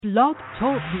Blog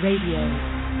Talk Radio.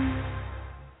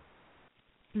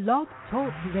 Blog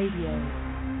Talk Radio.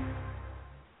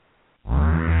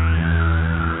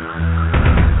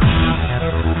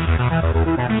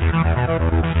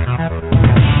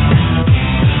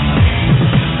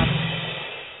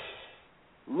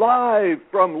 Live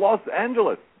from Los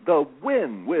Angeles, the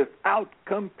Win Without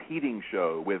Competing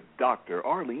show with Dr.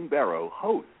 Arlene Barrow,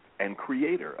 host and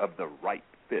creator of the Right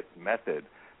Fit Method,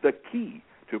 the key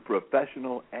to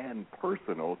professional and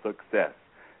personal success.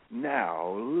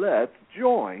 Now, let's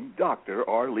join Dr.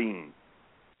 Arlene.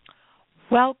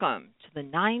 Welcome to the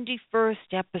 91st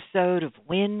episode of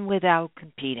Win Without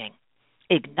Competing,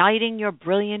 igniting your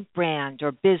brilliant brand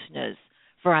or business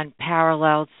for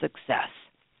unparalleled success.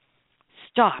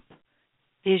 Stop,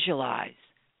 visualize,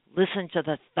 listen to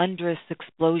the thunderous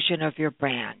explosion of your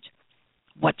brand.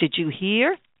 What did you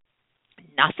hear?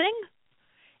 Nothing?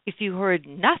 If you heard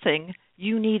nothing,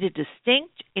 you need a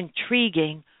distinct,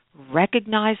 intriguing,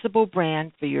 recognizable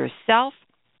brand for yourself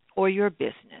or your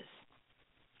business.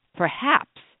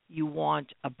 Perhaps you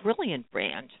want a brilliant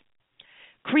brand.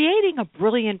 Creating a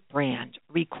brilliant brand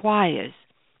requires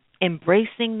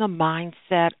embracing the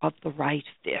mindset of the right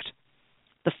fit,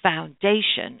 the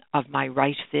foundation of my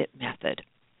Right Fit method.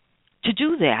 To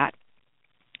do that,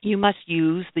 you must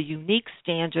use the unique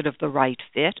standard of the right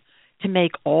fit to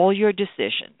make all your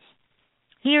decisions.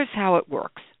 Here's how it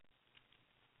works.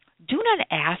 Do not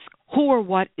ask who or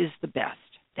what is the best.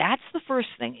 That's the first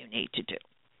thing you need to do.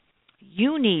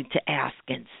 You need to ask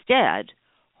instead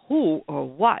who or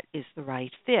what is the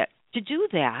right fit. To do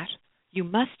that, you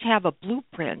must have a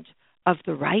blueprint of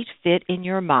the right fit in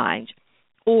your mind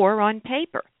or on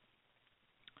paper.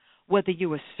 Whether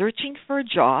you are searching for a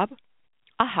job,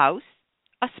 a house,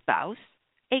 a spouse,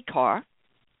 a car,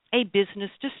 a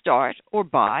business to start or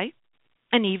buy,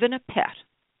 and even a pet.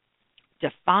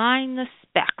 Define the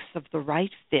specs of the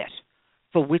right fit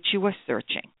for which you are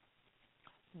searching.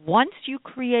 Once you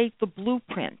create the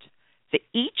blueprint for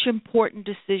each important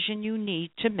decision you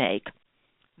need to make,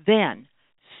 then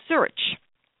search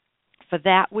for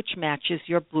that which matches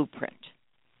your blueprint.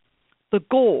 The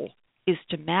goal is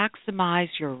to maximize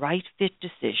your right fit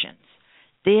decisions,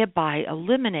 thereby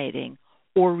eliminating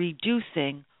or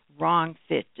reducing wrong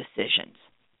fit decisions.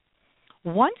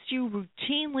 Once you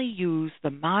routinely use the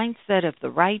mindset of the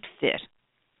right fit,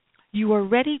 you are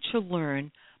ready to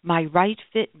learn my Right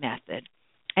Fit method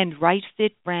and Right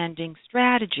Fit branding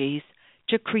strategies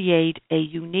to create a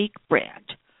unique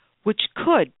brand, which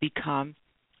could become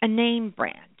a name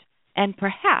brand and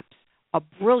perhaps a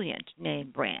brilliant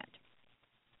name brand.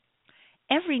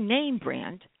 Every name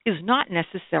brand is not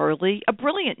necessarily a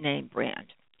brilliant name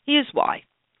brand. Here's why.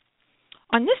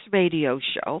 On this radio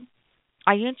show,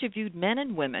 I interviewed men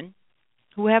and women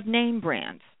who have name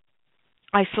brands.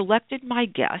 I selected my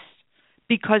guests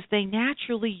because they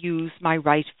naturally use my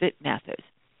Right Fit method.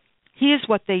 Here's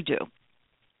what they do.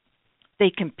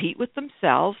 They compete with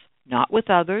themselves, not with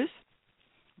others,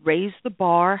 raise the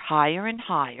bar higher and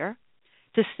higher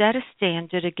to set a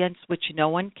standard against which no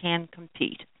one can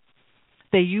compete.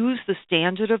 They use the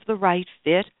standard of the right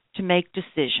fit to make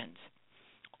decisions.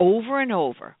 Over and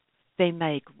over, they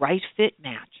make right fit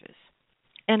matches.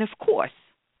 And of course,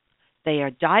 they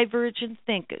are divergent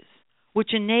thinkers,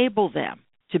 which enable them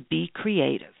to be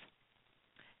creative.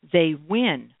 They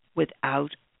win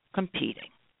without competing.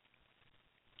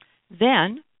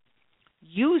 Then,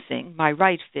 using my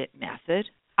Right Fit method,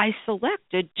 I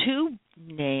selected two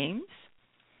names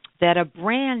that are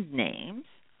brand names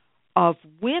of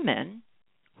women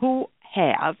who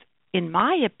have, in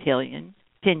my opinion,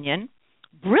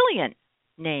 brilliant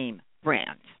name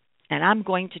brands. And I'm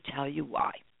going to tell you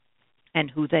why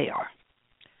and who they are.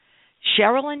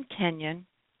 Sherilyn Kenyon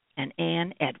and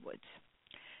Ann Edwards.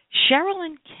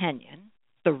 Sherilyn Kenyon,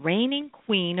 the reigning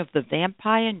queen of the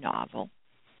vampire novel,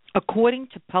 according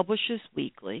to Publishers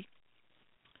Weekly,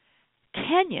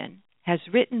 Kenyon has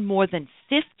written more than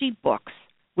 50 books,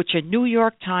 which are New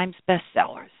York Times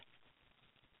bestsellers.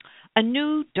 A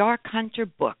new Dark Hunter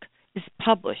book is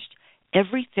published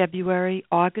every February,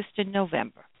 August, and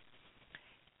November.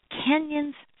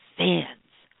 Kenyon's fans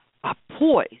are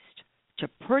poised to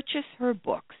purchase her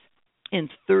books in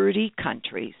 30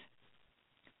 countries.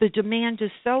 The demand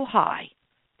is so high,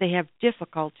 they have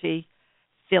difficulty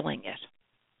filling it.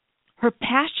 Her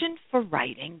passion for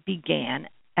writing began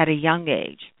at a young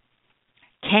age.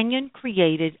 Kenyon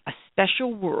created a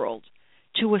special world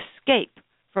to escape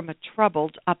from a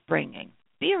troubled upbringing.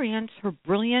 Experience her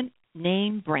brilliant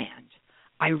name brand.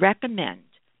 I recommend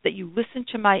that you listen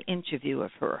to my interview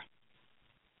of her.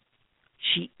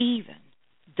 She even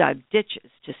dug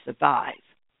ditches to survive.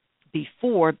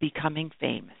 before becoming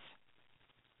famous.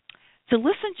 To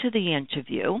listen to the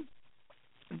interview,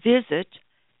 visit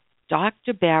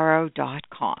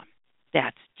drbarrow.com.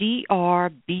 That's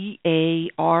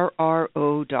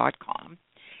drbarro.com.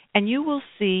 And you will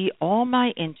see all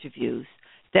my interviews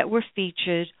that were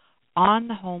featured on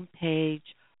the homepage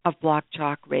of Blog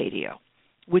Talk Radio,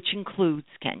 which includes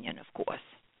Kenyon, of course.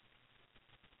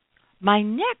 My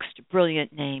next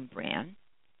brilliant name brand,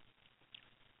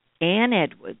 Ann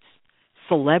Edwards,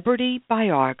 celebrity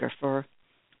biographer,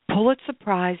 Pulitzer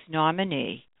Prize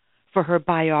nominee for her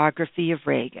biography of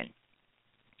Reagan.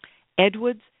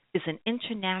 Edwards is an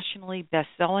internationally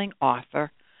best-selling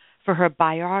author for her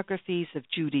biographies of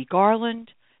Judy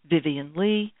Garland, Vivian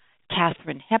Leigh,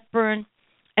 Katharine Hepburn,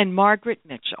 and Margaret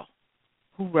Mitchell,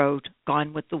 who wrote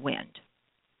Gone with the Wind.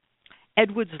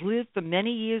 Edwards lived for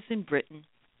many years in Britain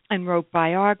and wrote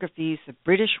biographies of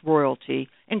British royalty,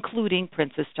 including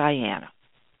Princess Diana.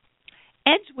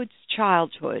 Edwards'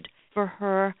 childhood for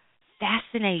her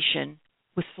fascination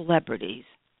with celebrities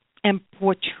and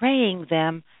portraying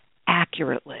them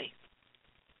accurately.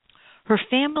 Her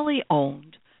family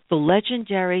owned the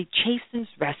legendary Chasen's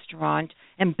restaurant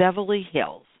in Beverly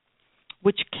Hills,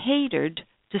 which catered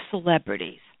to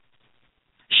celebrities.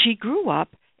 She grew up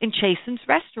in Chasen's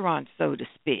restaurant, so to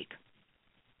speak.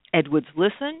 Edwards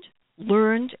listened,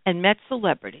 learned, and met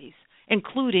celebrities,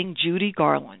 including Judy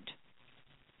Garland.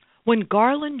 When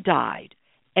Garland died,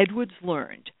 Edwards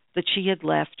learned that she had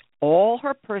left all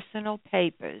her personal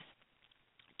papers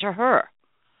to her.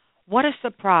 What a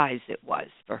surprise it was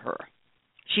for her.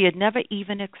 She had never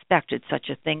even expected such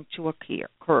a thing to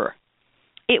occur.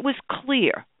 It was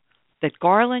clear that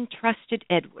Garland trusted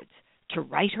Edwards to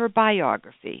write her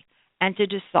biography and to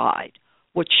decide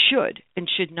what should and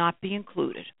should not be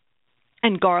included.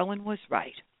 And Garland was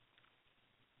right.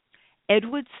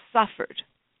 Edwards suffered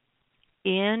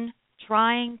in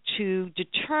trying to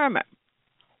determine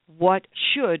what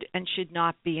should and should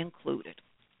not be included.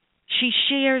 She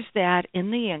shares that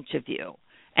in the interview,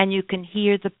 and you can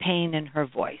hear the pain in her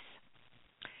voice.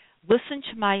 Listen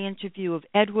to my interview of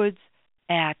Edwards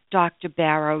at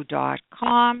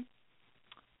drbarrow.com,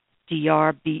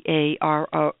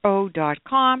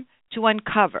 drbarro.com, to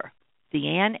uncover the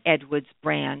Ann Edwards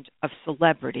brand of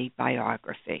celebrity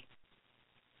biography.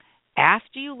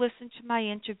 After you listen to my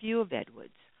interview of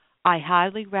Edwards, I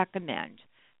highly recommend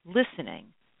listening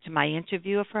to my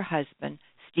interview of her husband,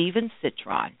 Stephen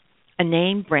Citron, a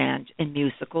name brand in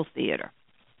musical theater.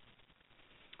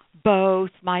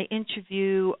 Both my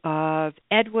interview of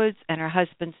Edwards and her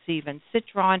husband, Stephen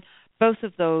Citron, both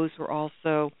of those were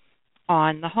also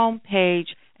on the home page,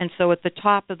 and so at the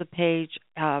top of the page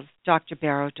of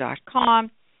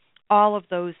drbarrow.com, all of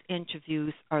those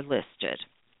interviews are listed.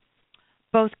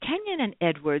 Both Kenyon and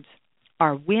Edwards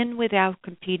are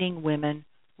win-without-competing women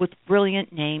with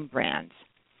brilliant name brands.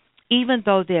 Even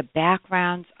though their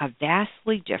backgrounds are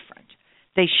vastly different,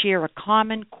 they share a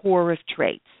common core of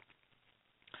traits.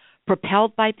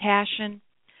 Propelled by passion,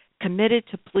 committed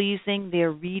to pleasing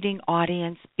their reading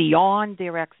audience beyond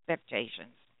their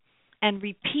expectations, and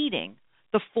repeating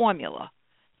the formula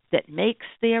that makes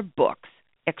their books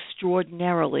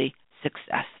extraordinarily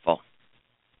successful.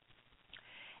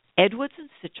 Edwards and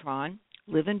Citron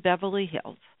live in Beverly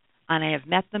Hills, and I have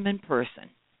met them in person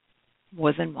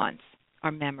more than once,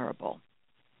 are memorable.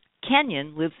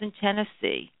 Kenyon lives in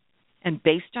Tennessee, and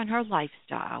based on her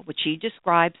lifestyle, which she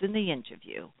describes in the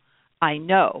interview, I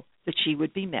know that she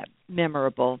would be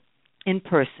memorable in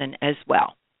person as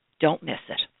well. Don't miss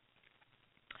it.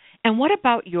 And what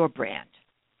about your brand?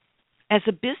 As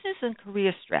a business and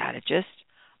career strategist,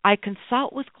 I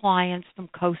consult with clients from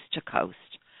coast to coast,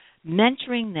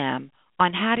 mentoring them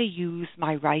on how to use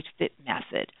my Right Fit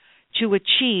method to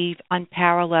achieve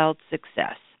unparalleled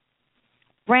success.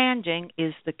 Branding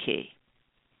is the key.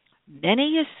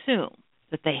 Many assume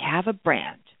that they have a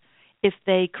brand if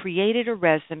they created a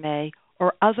resume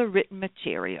or other written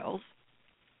materials,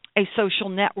 a social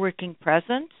networking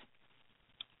presence,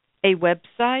 a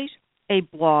website, a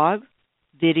blog,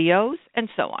 videos, and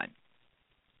so on.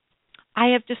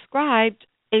 I have described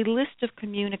a list of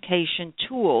communication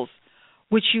tools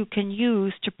which you can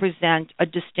use to present a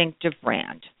distinctive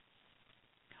brand.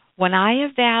 When I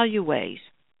evaluate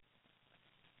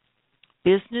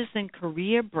business and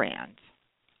career brands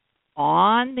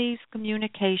on these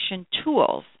communication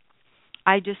tools,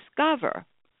 I discover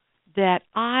that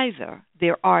either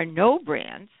there are no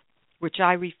brands, which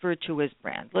I refer to as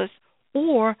brandless,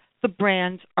 or the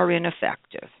brands are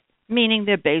ineffective, meaning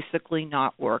they're basically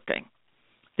not working.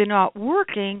 They're not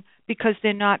working because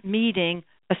they're not meeting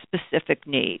a specific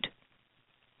need.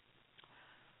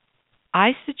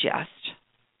 I suggest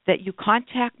that you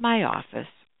contact my office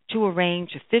to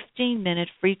arrange a 15-minute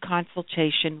free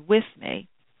consultation with me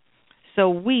so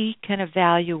we can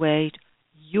evaluate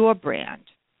your brand,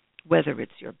 whether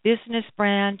it's your business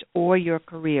brand or your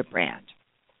career brand.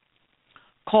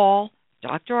 Call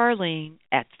Dr. Arlene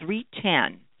at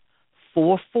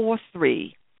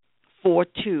 310-443-4277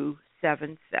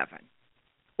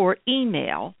 or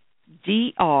email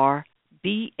drbarro,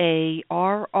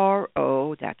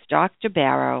 that's Dr.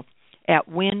 Barrow, at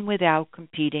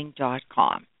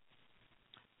winwithoutcompeting.com.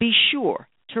 Be sure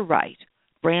to write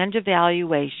brand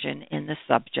evaluation in the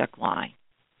subject line.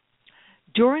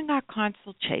 During our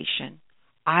consultation,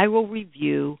 I will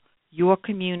review your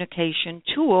communication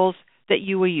tools that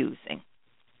you are using.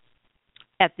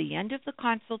 At the end of the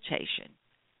consultation,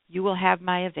 you will have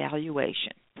my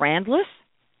evaluation: brandless,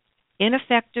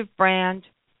 ineffective brand,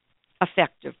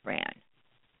 effective brand.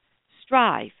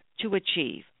 Strive to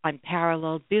achieve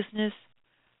unparalleled business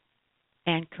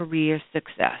and career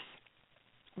success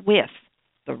with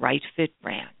the right fit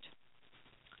brand.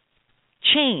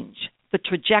 Change the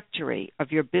trajectory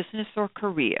of your business or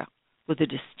career with a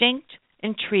distinct,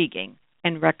 intriguing,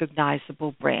 and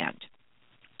recognizable brand.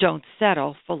 Don't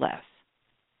settle for less.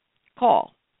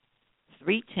 Call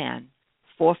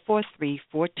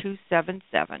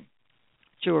 310-443-4277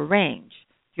 to arrange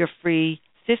your free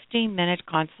 15-minute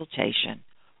consultation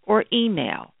or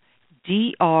email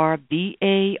drbarro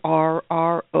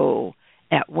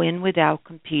at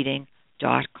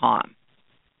winwithoutcompeting.com.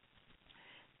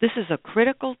 This is a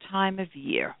critical time of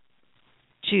year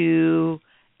to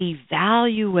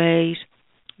evaluate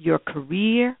your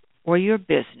career or your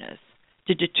business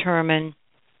to determine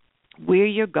where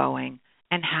you're going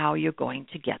and how you're going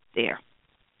to get there.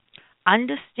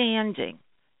 Understanding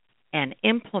and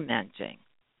implementing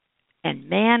and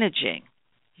managing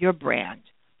your brand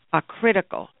are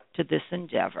critical to this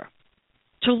endeavor.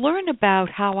 To learn about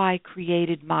how I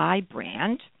created my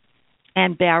brand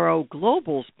and Barrow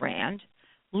Global's brand,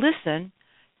 listen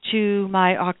to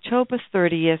my October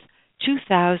 30th,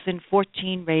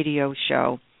 2014 radio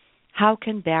show, How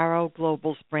Can Barrow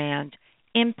Global's Brand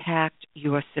Impact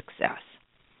Your Success?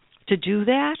 To do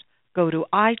that, go to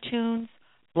iTunes,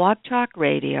 Blog Talk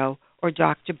Radio, or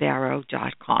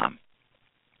drbarrow.com.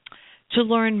 To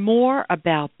learn more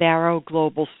about Barrow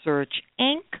Global Search,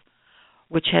 Inc.,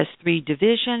 which has 3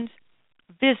 divisions,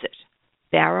 visit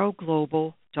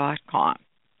barrowglobal.com.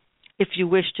 If you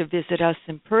wish to visit us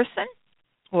in person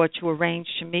or to arrange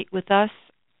to meet with us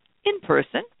in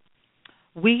person,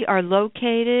 we are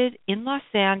located in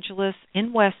Los Angeles,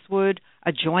 in Westwood,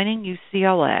 adjoining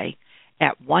UCLA,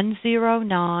 at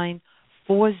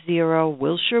 10940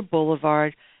 Wilshire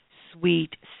Boulevard,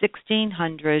 Suite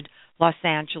 1600, Los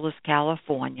Angeles,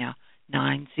 California,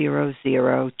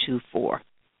 90024.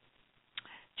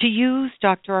 To use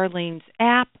Dr. Arlene's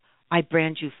app, I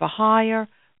Brand You for Hire,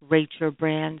 rate your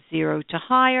brand 0 to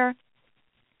higher,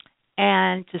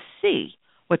 and to see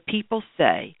what people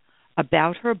say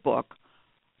about her book,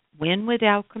 Win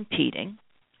Without Competing,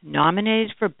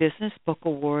 nominated for Business Book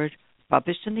Award,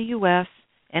 published in the U.S.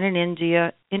 and in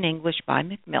India in English by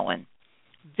Macmillan,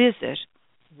 visit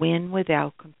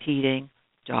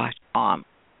winwithoutcompeting.com.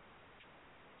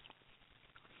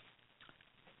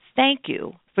 Thank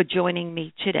you for joining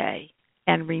me today,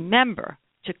 and remember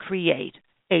to create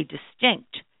a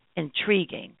distinct,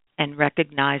 intriguing, and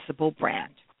recognizable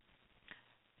brand.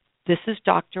 This is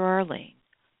Dr. Arlene.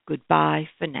 Goodbye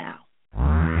for now.